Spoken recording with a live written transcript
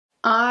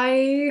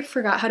I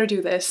forgot how to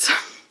do this.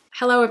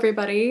 Hello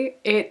everybody,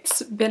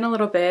 it's been a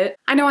little bit.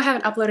 I know I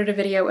haven't uploaded a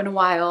video in a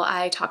while.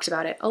 I talked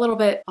about it a little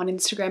bit on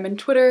Instagram and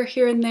Twitter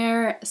here and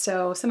there,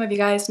 so some of you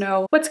guys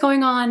know what's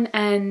going on,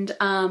 and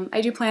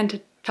I do plan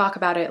to talk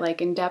about it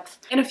like in depth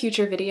in a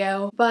future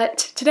video. But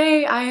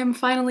today I am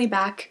finally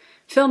back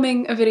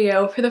filming a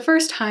video for the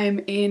first time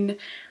in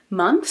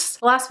months.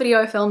 The last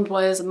video I filmed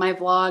was my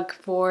vlog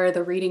for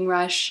the reading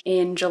rush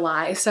in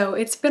July, so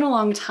it's been a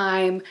long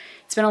time.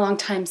 It's been a long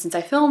time since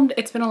I filmed.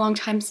 It's been a long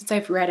time since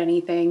I've read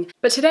anything.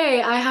 But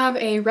today I have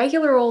a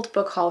regular old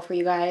book haul for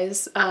you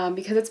guys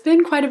because it's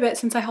been quite a bit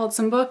since I hauled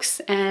some books,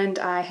 and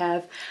I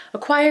have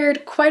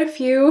acquired quite a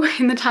few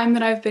in the time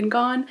that I've been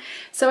gone.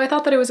 So I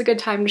thought that it was a good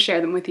time to share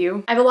them with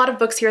you. I have a lot of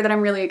books here that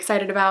I'm really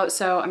excited about,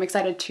 so I'm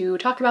excited to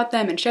talk about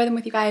them and share them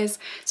with you guys.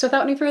 So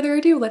without any further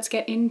ado, let's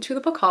get into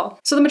the book haul.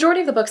 So the majority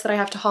of the books that I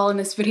have to haul in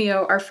this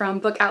video are from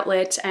Book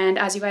Outlet, and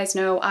as you guys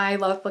know, I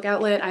love Book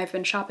Outlet. I've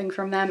been shopping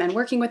from them and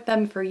working with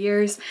them for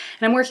years. And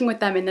I'm working with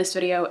them in this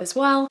video as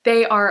well.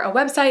 They are a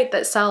website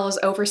that sells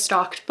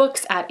overstocked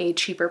books at a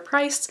cheaper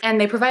price, and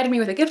they provided me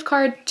with a gift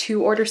card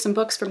to order some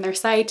books from their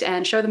site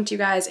and show them to you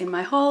guys in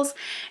my hauls,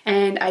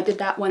 and I did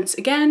that once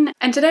again.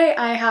 And today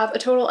I have a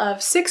total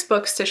of 6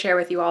 books to share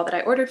with you all that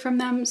I ordered from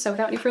them, so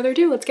without any further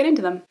ado, let's get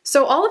into them.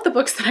 So all of the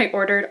books that I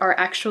ordered are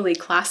actually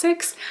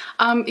classics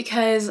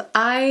because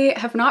I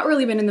have not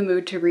really been in the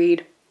mood to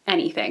read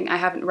anything. I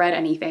haven't read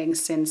anything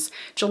since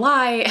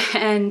July,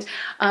 and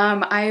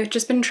I've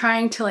just been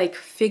trying to like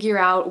figure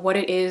out what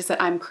it is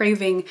that I'm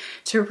craving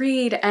to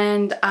read,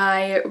 and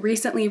I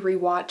recently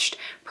rewatched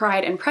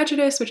Pride and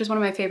Prejudice, which is one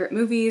of my favorite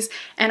movies,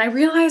 and I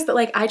realized that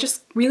like I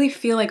just really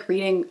feel like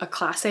reading a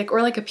classic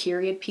or like a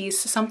period piece,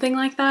 something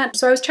like that.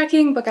 So I was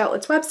checking Book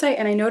Outlet's website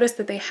and I noticed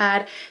that they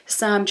had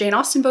some Jane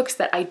Austen books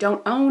that I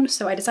don't own,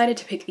 so I decided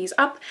to pick these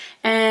up,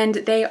 and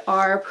they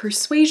are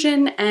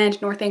Persuasion and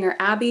Northanger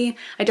Abbey.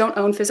 I don't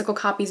own physical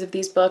copies of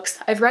these books.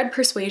 I've read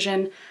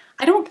Persuasion.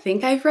 I don't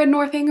think I've read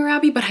Northanger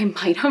Abbey, but I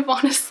might have,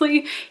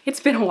 honestly.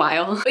 It's been a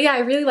while. But yeah, I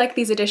really like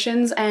these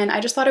editions, and I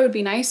just thought it would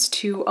be nice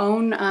to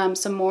own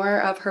some more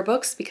of her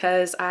books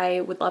because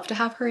I would love to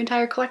have her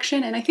entire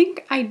collection, and I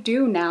think I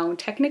do now,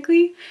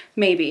 technically.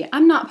 Maybe.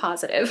 I'm not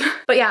positive.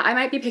 But yeah, I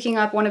might be picking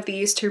up one of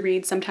these to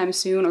read sometime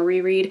soon or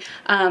reread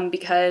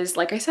because,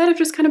 like I said, I've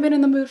just kind of been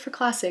in the mood for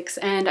classics,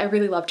 and I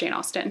really love Jane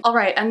Austen. All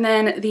right, and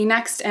then the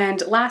next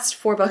and last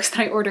 4 books that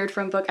I ordered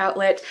from Book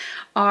Outlet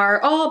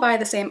are all by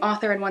the same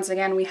author, and once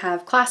again, we have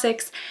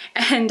classics,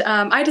 and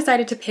I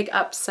decided to pick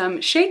up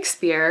some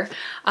Shakespeare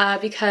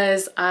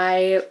because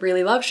I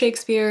really love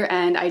Shakespeare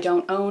and I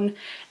don't own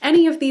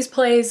any of these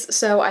plays,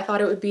 so I thought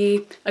it would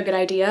be a good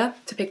idea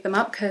to pick them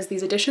up because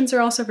these editions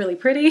are also really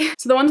pretty.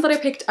 So the ones that I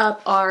picked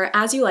up are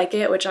As You Like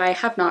It, which I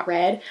have not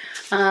read,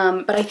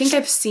 but I think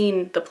I've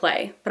seen the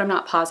play, but I'm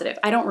not positive.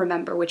 I don't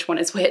remember which one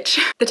is which.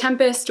 The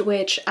Tempest,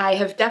 which I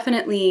have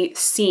definitely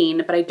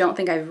seen, but I don't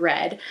think I've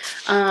read.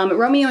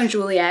 Romeo and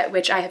Juliet,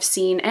 which I have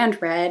seen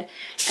and read,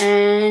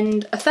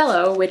 and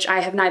Othello, which I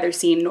have neither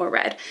seen nor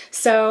read.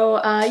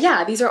 So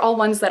yeah, these are all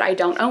ones that I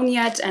don't own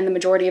yet, and the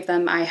majority of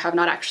them I have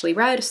not actually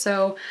read,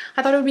 so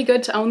I thought it would be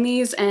good to own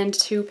these and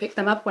to pick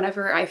them up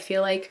whenever I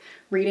feel like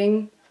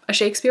reading a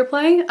Shakespeare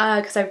play,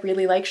 because I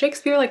really like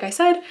Shakespeare, like I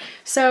said.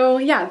 So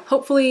yeah,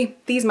 hopefully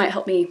these might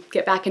help me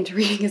get back into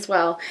reading as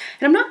well.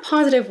 And I'm not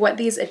positive what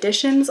these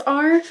editions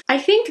are. I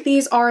think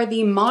these are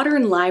the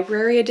Modern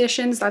Library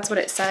editions. That's what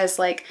it says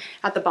like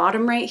at the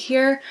bottom right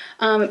here.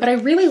 But I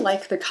really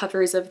like the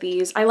covers of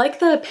these. I like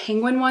the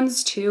penguin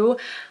ones too.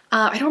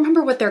 I don't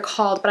remember what they're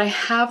called, but I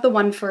have the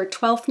one for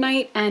Twelfth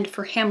Night and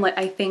for Hamlet,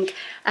 I think,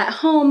 at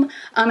home,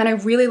 and I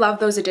really love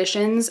those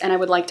editions, and I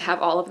would like to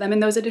have all of them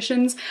in those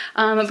editions.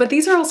 But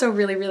these are also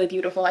really, really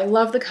beautiful. I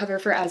love the cover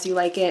for As You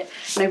Like It,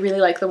 and I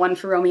really like the one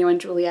for Romeo and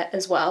Juliet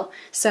as well.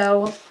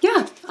 So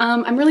yeah,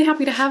 I'm really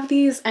happy to have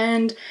these,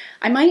 and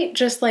I might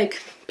just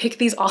like pick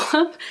these all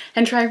up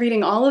and try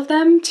reading all of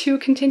them to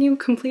continue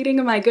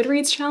completing my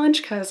Goodreads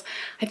challenge, because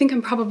I think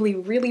I'm probably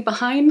really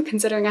behind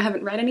considering I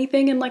haven't read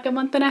anything in like a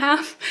month and a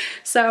half.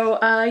 So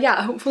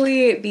yeah,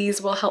 hopefully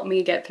these will help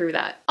me get through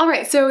that. All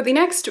right, so the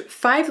next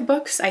 5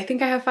 books, I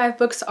think I have 5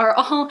 books, are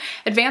all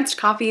advanced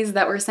copies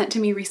that were sent to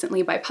me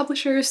recently by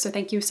publishers, so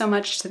thank you so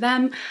much to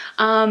them.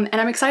 And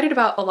I'm excited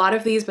about a lot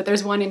of these, but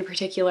there's one in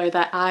particular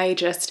that I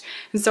just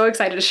am so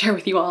excited to share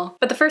with you all.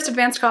 But the first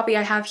advanced copy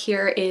I have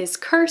here is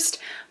Cursed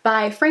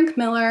by Frank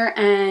Miller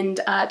and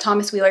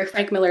Thomas Wheeler.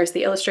 Frank Miller is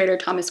the illustrator,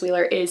 Thomas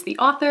Wheeler is the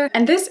author,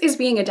 and this is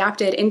being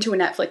adapted into a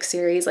Netflix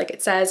series, like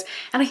it says,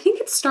 and I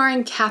think it's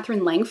starring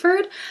Catherine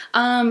Langford,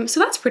 so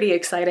that's pretty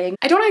exciting.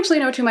 I don't actually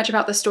know too much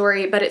about the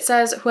story, but it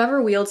says,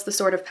 whoever wields the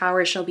sword of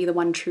power shall be the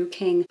one true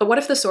king, but what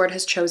if the sword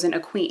has chosen a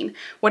queen?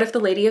 What if the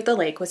Lady of the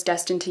Lake was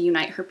destined to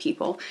unite her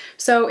people?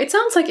 So it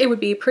sounds like it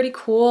would be pretty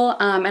cool,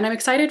 and I'm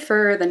excited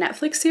for the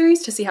Netflix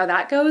series to see how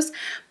that goes,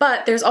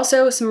 but there's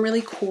also some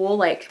really cool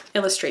like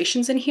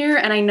illustrations in here,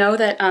 and I know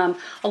that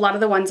a lot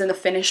of the ones in the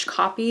finished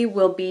copy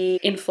will be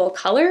in full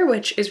color,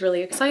 which is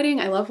really exciting.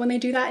 I love when they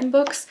do that in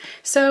books.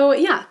 So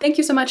yeah, thank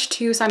you so much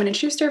to Simon &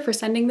 Schuster for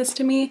sending this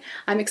to me.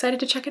 I'm excited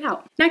to check it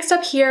out. Next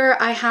up here,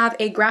 I have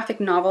a graphic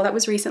novel that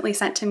was recently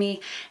sent to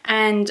me,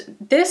 and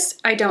this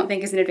I don't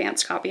think is an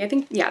advanced copy. I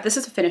think, yeah, this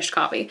is a finished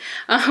copy,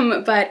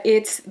 but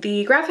it's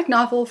the graphic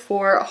novel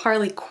for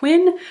Harley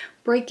Quinn,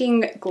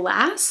 Breaking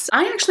Glass.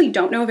 I actually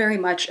don't know very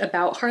much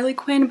about Harley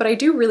Quinn, but I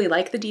do really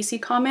like the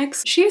DC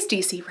comics. She is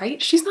DC,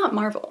 right? She's not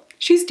Marvel.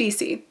 She's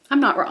DC. I'm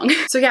not wrong.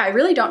 So yeah, I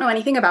really don't know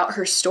anything about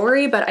her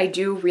story, but I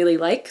do really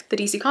like the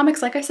DC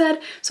comics, like I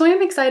said. So I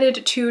am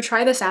excited to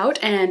try this out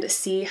and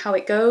see how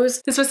it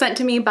goes. This was sent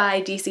to me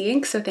by DC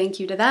Ink, so thank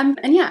you to them.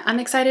 And yeah, I'm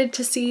excited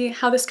to see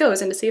how this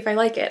goes and to see if I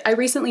like it. I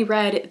recently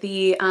read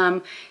the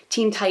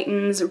Teen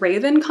Titans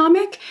Raven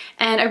comic,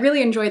 and I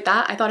really enjoyed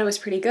that. I thought it was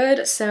pretty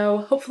good, so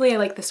hopefully I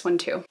like this one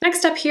too.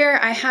 Next up here,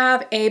 I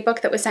have a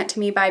book that was sent to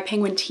me by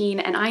Penguin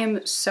Teen, and I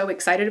am so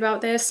excited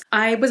about this.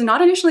 I was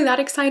not initially that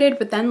excited,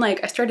 but then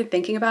like I started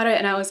thinking about it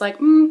and I was like,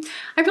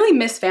 I really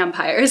miss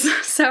vampires.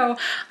 So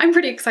I'm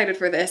pretty excited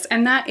for this,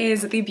 and that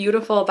is The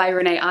Beautiful by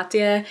Renee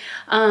Attiah.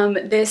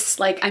 This,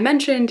 like I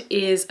mentioned,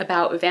 is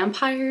about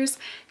vampires.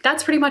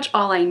 That's pretty much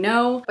all I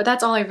know, but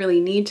that's all I really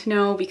need to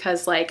know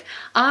because like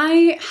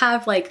I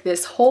have like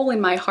this hole in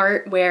my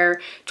heart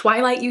where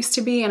Twilight used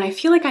to be, and I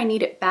feel like I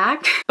need it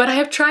back, but I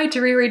have tried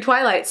to reread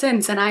Twilight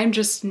since and I'm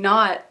just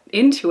not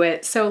into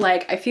it. So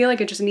like I feel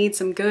like I just need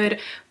some good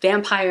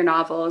vampire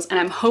novels, and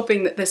I'm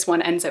hoping that this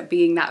one ends up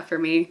being that for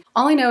me.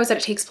 All I know is that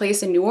it takes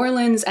place in New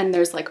Orleans and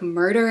there's like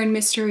murder and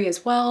mystery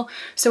as well.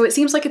 So it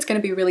seems like it's gonna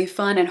be really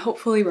fun and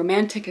hopefully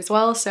romantic as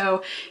well.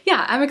 So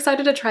yeah, I'm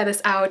excited to try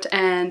this out,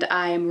 and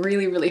I'm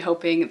really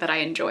hoping that I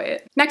enjoy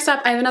it. Next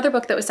up, I have another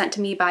book that was sent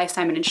to me by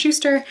Simon &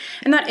 Schuster,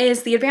 and that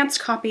is the advanced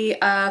copy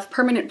of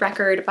Permanent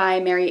Record by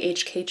Mary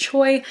H.K.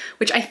 Choi,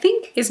 which I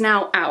think is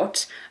now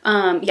out.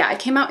 Yeah, it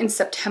came out in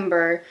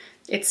September.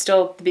 It's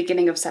still the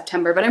beginning of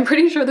September, but I'm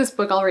pretty sure this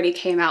book already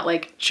came out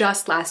like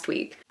just last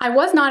week. I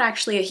was not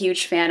actually a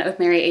huge fan of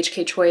Mary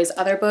H.K. Choi's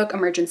other book,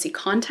 Emergency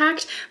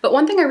Contact, but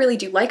one thing I really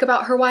do like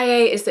about her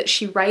YA is that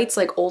she writes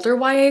like older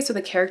YA, so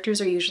the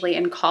characters are usually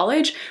in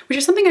college, which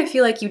is something I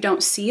feel like you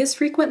don't see as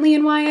frequently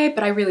in YA,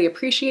 but I really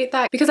appreciate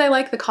that because I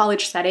like the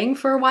college setting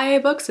for YA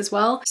books as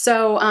well.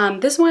 So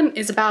this one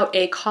is about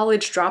a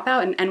college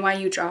dropout, an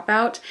NYU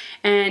dropout,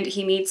 and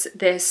he meets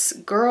this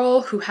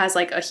girl who has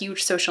like a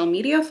huge social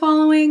media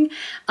following.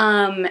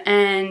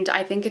 And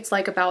I think it's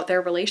like about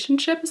their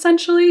relationship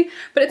essentially,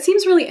 but it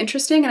seems really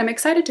interesting, and I'm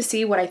excited to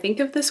see what I think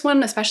of this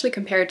one, especially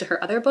compared to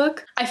her other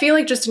book. I feel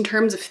like just in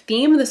terms of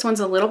theme, this one's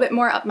a little bit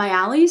more up my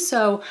alley,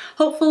 so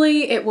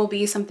hopefully it will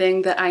be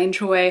something that I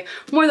enjoy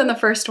more than the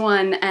first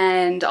one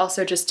and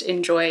also just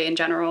enjoy in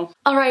general.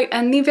 All right,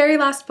 and the very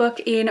last book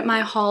in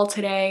my haul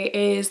today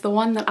is the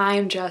one that I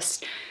am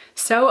just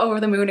so over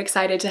the moon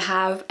excited to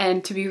have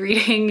and to be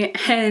reading,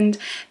 and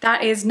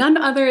that is none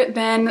other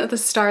than The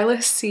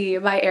Starless Sea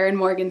by Erin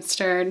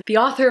Morgenstern, the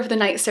author of The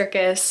Night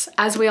Circus.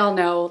 As we all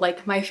know,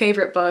 like my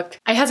favorite book.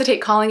 I hesitate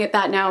calling it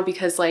that now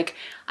because like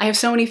I have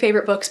so many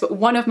favorite books, but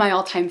one of my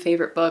all-time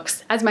favorite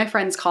books, as my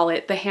friends call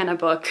it, the Hannah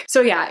book.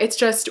 So yeah, it's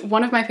just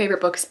one of my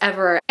favorite books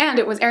ever, and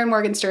it was Erin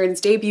Morgenstern's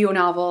debut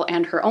novel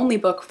and her only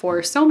book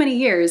for so many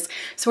years,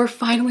 so we're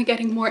finally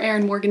getting more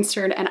Erin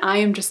Morgenstern, and I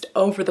am just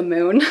over the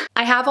moon.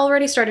 I have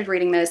already started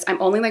reading this.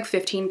 I'm only like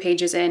 15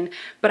 pages in,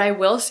 but I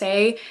will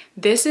say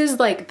this is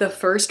like the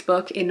first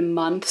book in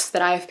months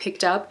that I've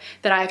picked up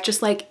that I've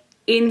just like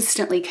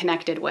instantly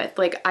connected with.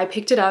 Like I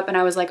picked it up and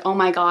I was like, oh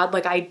my god,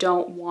 like I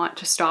don't want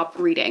to stop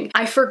reading.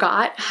 I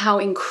forgot how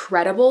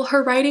incredible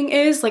her writing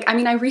is. Like, I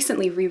mean, I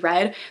recently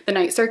reread The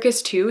Night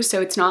Circus too,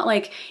 so it's not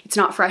like it's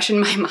not fresh in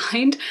my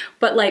mind,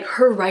 but like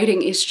her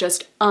writing is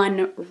just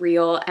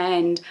unreal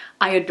and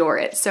I adore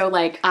it. So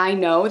like I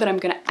know that I'm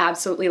gonna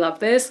absolutely love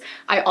this.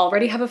 I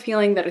already have a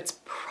feeling that it's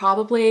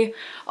probably,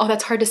 oh,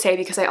 that's hard to say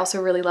because I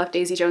also really love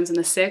Daisy Jones and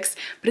the Six,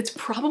 but it's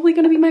probably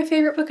gonna be my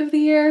favorite book of the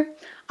year.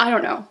 I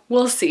don't know,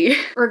 we'll see.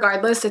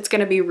 Regardless, it's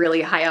gonna be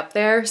really high up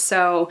there.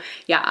 So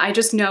yeah, I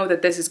just know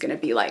that this is gonna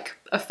be like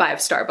a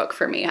 5-star book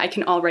for me. I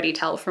can already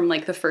tell from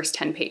like the first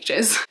 10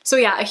 pages. So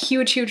yeah, a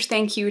huge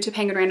thank you to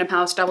Penguin Random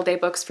House Doubleday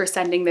Books for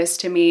sending this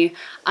to me.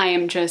 I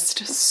am just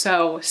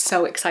so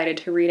excited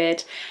to read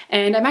it.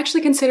 And I'm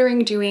actually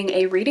considering doing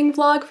a reading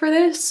vlog for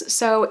this.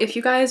 So if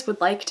you guys would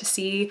like to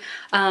see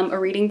a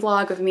reading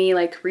vlog of me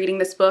like reading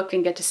this book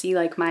and get to see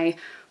like my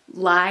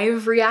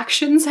live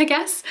reactions, I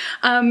guess,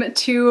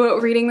 to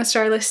reading The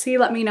Starless Sea,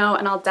 let me know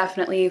and I'll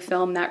definitely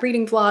film that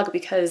reading vlog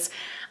because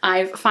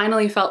I've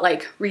finally felt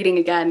like reading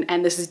again,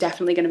 and this is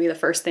definitely going to be the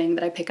first thing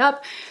that I pick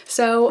up.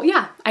 So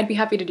yeah, I'd be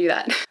happy to do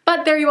that.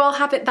 But there you all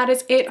have it. That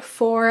is it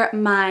for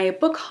my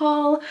book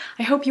haul.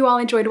 I hope you all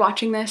enjoyed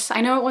watching this. I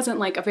know it wasn't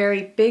like a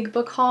very big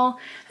book haul.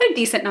 I had a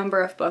decent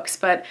number of books,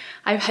 but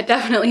I've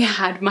definitely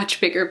had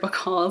much bigger book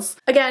hauls.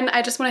 Again,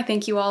 I just want to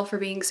thank you all for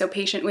being so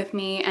patient with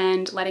me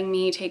and letting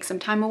me take some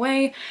time away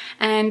away,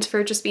 and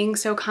for just being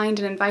so kind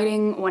and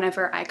inviting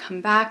whenever I come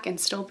back and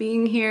still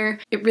being here.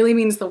 It really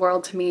means the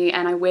world to me,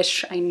 and I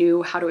wish I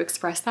knew how to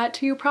express that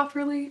to you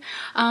properly.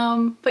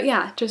 But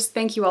yeah, just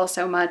thank you all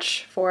so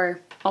much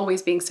for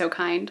always being so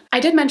kind. I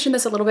did mention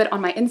this a little bit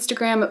on my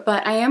Instagram,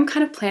 but I am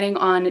kind of planning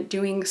on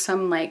doing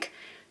some like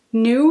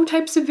new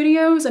types of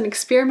videos and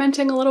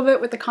experimenting a little bit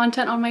with the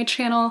content on my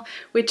channel,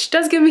 which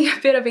does give me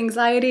a bit of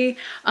anxiety,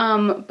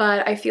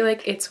 but I feel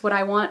like it's what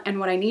I want and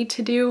what I need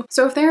to do.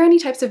 So if there are any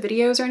types of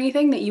videos or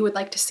anything that you would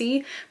like to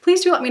see,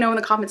 please do let me know in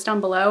the comments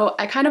down below.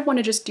 I kind of want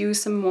to just do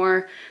some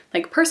more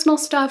like personal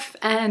stuff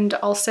and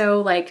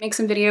also like make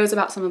some videos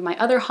about some of my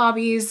other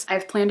hobbies.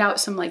 I've planned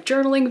out some like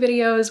journaling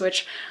videos,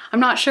 which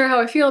I'm not sure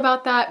how I feel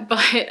about that,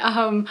 but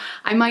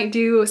I might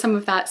do some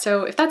of that.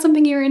 So if that's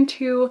something you're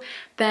into,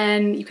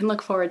 then you can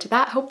look forward to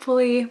that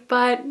hopefully.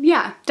 But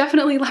yeah,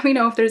 definitely let me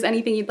know if there's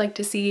anything you'd like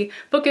to see,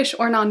 bookish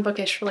or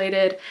non-bookish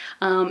related,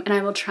 and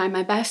I will try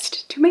my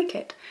best to make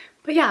it.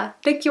 But yeah,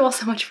 thank you all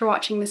so much for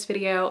watching this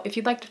video. If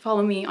you'd like to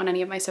follow me on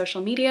any of my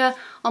social media,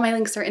 all my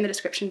links are in the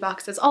description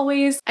box as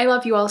always. I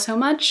love you all so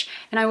much,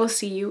 and I will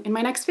see you in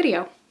my next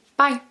video.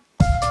 Bye!